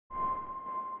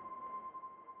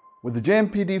With the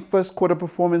Jmpd first quarter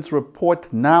performance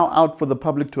report now out for the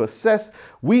public to assess,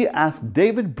 we asked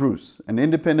David Bruce, an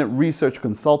independent research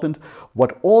consultant,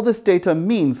 what all this data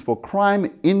means for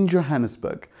crime in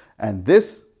Johannesburg. And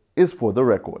this is for the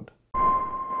record.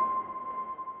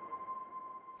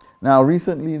 Now,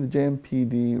 recently the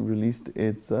Jmpd released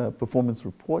its performance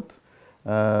report,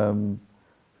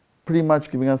 pretty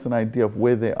much giving us an idea of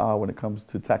where they are when it comes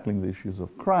to tackling the issues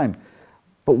of crime.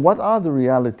 But what are the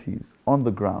realities on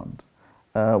the ground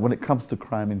when it comes to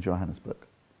crime in Johannesburg?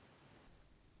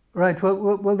 Right,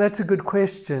 well that's a good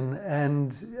question.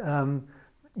 And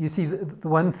you see, the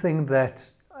one thing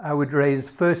that I would raise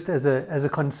first as a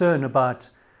concern about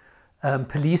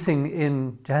policing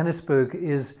in Johannesburg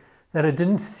is that I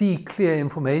didn't see clear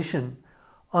information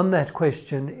on that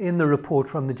question in the report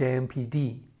from the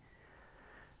Jmpd.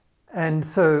 And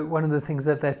so one of the things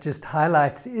that just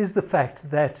highlights is the fact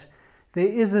that there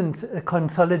isn't a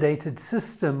consolidated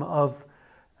system of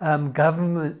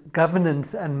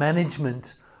governance and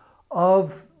management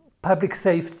of public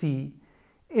safety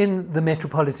in the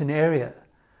metropolitan area.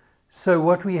 So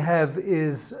what we have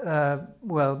is,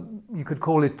 well, you could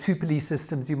call it two police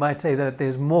systems. You might say that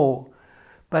there's more.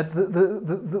 But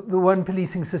the one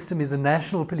policing system is a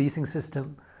national policing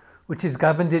system, which is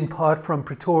governed in part from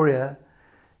Pretoria,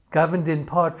 governed in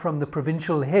part from the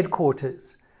provincial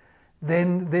headquarters.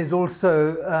 Then there's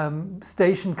also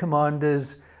station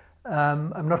commanders.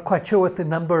 I'm not quite sure what the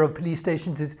number of police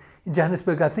stations is in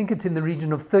Johannesburg. I think it's in the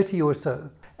region of 30 or so.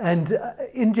 And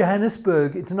in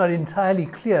Johannesburg, it's not entirely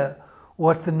clear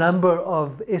what the number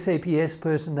of SAPS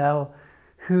personnel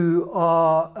who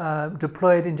are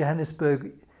deployed in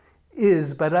Johannesburg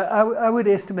is, but I would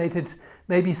estimate it's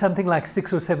maybe something like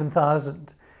 6,000 or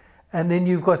 7,000. And then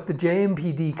you've got the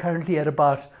Jmpd currently at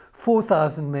about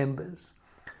 4,000 members.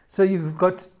 So you've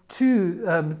got two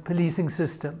policing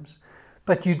systems,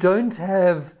 but you don't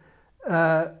have,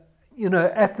 you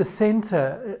know, at the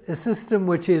center, a system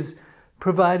which is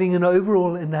providing an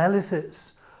overall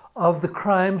analysis of the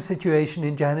crime situation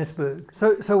in Johannesburg.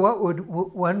 So what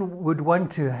one would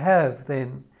want to have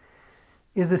then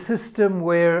is a system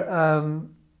where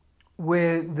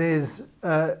there's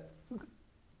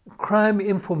crime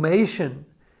information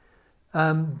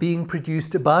being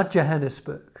produced about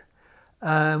Johannesburg,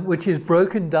 which is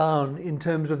broken down in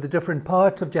terms of the different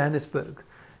parts of Johannesburg.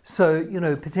 So, you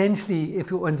know, potentially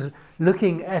if one's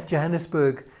looking at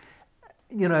Johannesburg,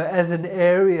 you know, as an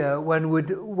area, one would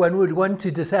want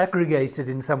to disaggregate it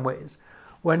in some ways.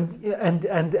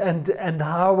 And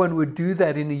how one would do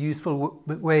that in a useful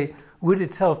way would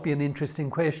itself be an interesting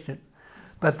question.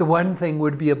 But the one thing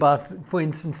would be about, for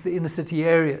instance, the inner city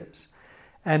areas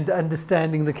and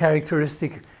understanding the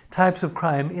characteristic types of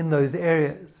crime in those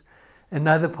areas.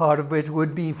 Another part of it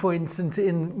would be, for instance,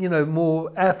 in, you know,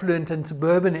 more affluent and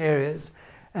suburban areas,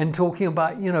 and talking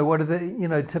about, you know, what are the, you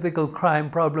know, typical crime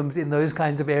problems in those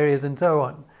kinds of areas and so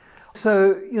on.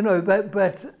 So, you know,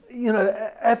 but you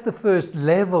know, at the first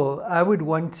level, I would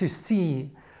want to see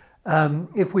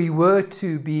if we were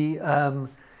to be,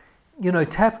 you know,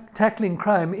 tackling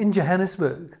crime in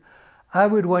Johannesburg, I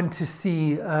would want to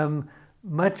see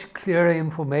much clearer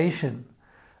information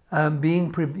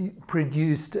being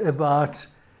produced about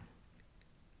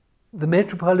the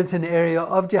metropolitan area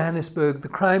of Johannesburg, the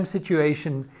crime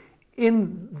situation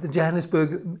in the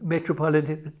Johannesburg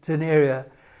metropolitan area,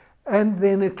 and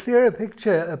then a clearer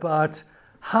picture about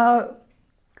how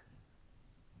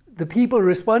the people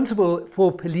responsible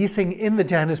for policing in the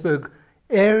Johannesburg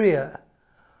area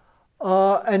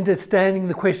are understanding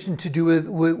the question to do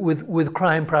with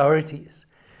crime priorities.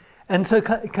 And so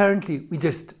currently we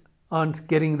just aren't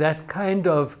getting that kind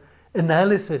of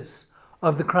analysis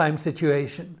of the crime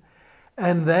situation.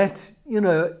 And that, you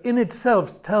know, in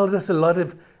itself tells us a lot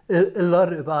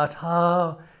about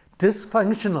how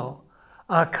dysfunctional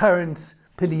our current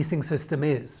policing system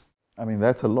is. I mean,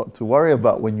 that's a lot to worry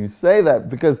about when you say that,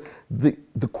 because the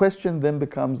question then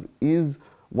becomes, is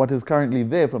what is currently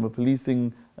there from a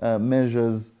policing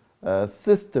measures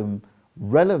system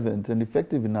relevant and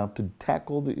effective enough to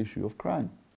tackle the issue of crime?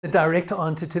 The direct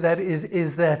answer to that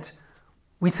is that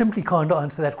we simply can't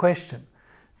answer that question.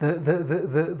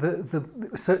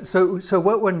 So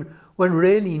what one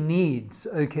really needs,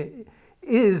 okay,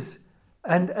 is,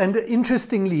 and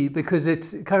interestingly, because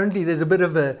it's currently there's a bit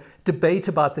of a debate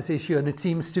about this issue, and it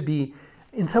seems to be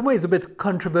in some ways a bit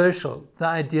controversial, the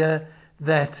idea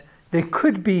that there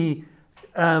could be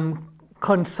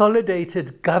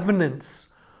consolidated governance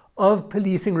of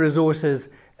policing resources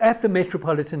at the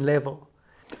metropolitan level.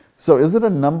 So is it a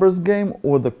numbers game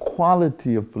or the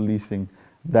quality of policing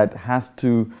that has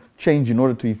to change in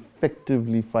order to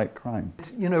effectively fight crime?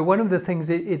 You know, one of the things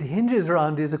it hinges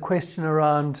around is a question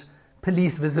around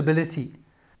police visibility.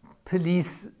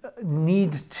 Police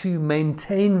need to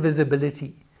maintain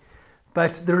visibility,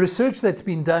 but the research that's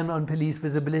been done on police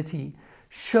visibility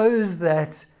shows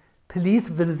that police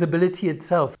visibility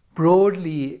itself,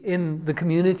 broadly in the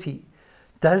community,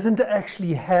 doesn't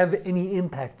actually have any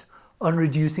impact on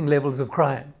reducing levels of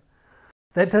crime.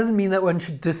 That doesn't mean that one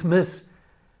should dismiss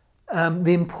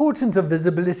the importance of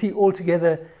visibility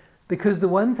altogether, because the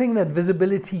one thing that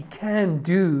visibility can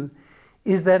do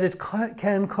is that it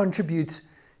can contribute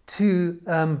to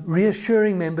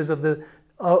reassuring members of the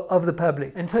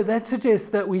public. And so that suggests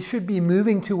that we should be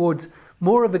moving towards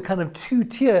more of a kind of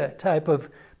two-tier type of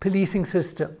policing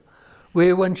system,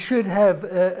 where one should have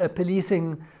a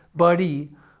policing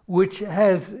body which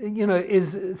has, you know,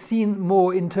 is seen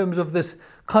more in terms of this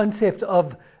concept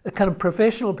of a kind of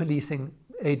professional policing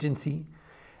agency.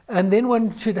 And then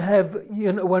one should have,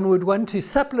 you know, one would want to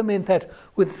supplement that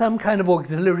with some kind of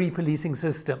auxiliary policing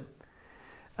system,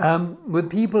 with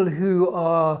people who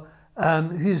are,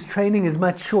 whose training is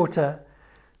much shorter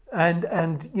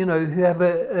and you know, who have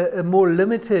a more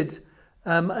limited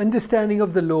understanding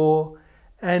of the law,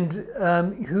 and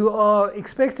who are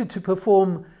expected to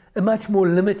perform a much more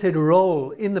limited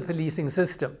role in the policing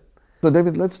system. So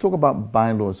David, let's talk about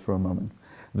bylaws for a moment.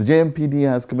 The Jmpd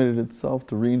has committed itself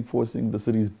to reinforcing the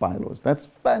city's bylaws. That's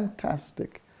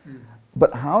fantastic.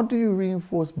 But how do you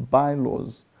reinforce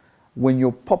bylaws when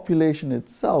your population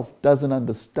itself doesn't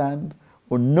understand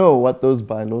or know what those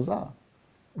bylaws are?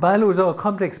 Bylaws are a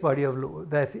complex body of law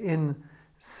that in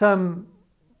some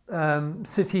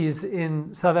cities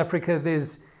in South Africa,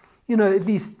 there's, you know, at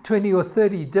least 20 or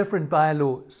 30 different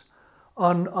bylaws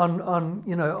on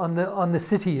the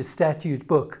city's statute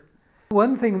book.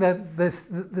 One thing that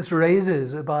this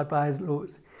raises about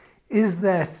bylaws is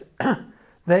that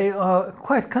they are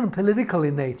quite kind of political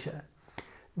in nature.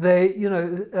 They,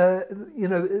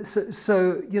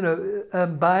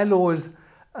 bylaws,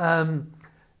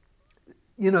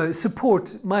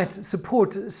 might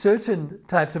support certain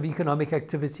types of economic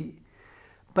activity,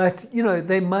 but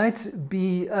they might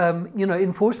be,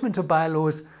 enforcement of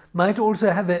bylaws might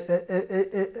also have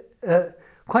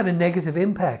quite a negative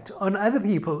impact on other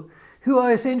people who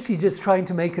are essentially just trying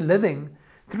to make a living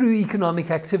through economic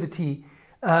activity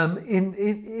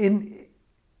in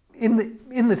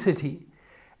the city.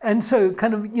 And so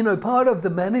kind of, part of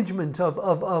the management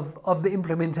of the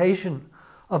implementation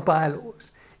of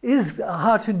bylaws is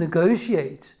how to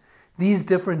negotiate these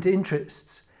different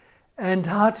interests and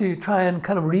how to try and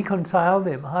kind of reconcile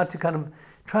them, how to kind of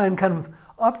try and kind of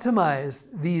optimize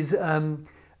these, the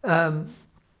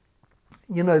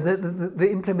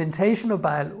implementation of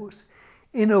bylaws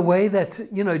in a way that,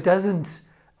 doesn't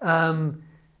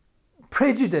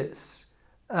prejudice,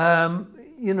 the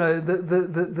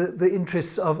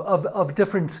interests of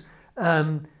different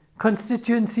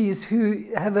constituencies who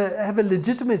have a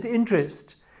legitimate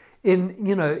interest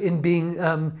in being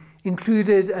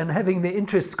included and having their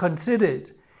interests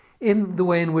considered in the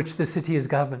way in which the city is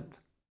governed.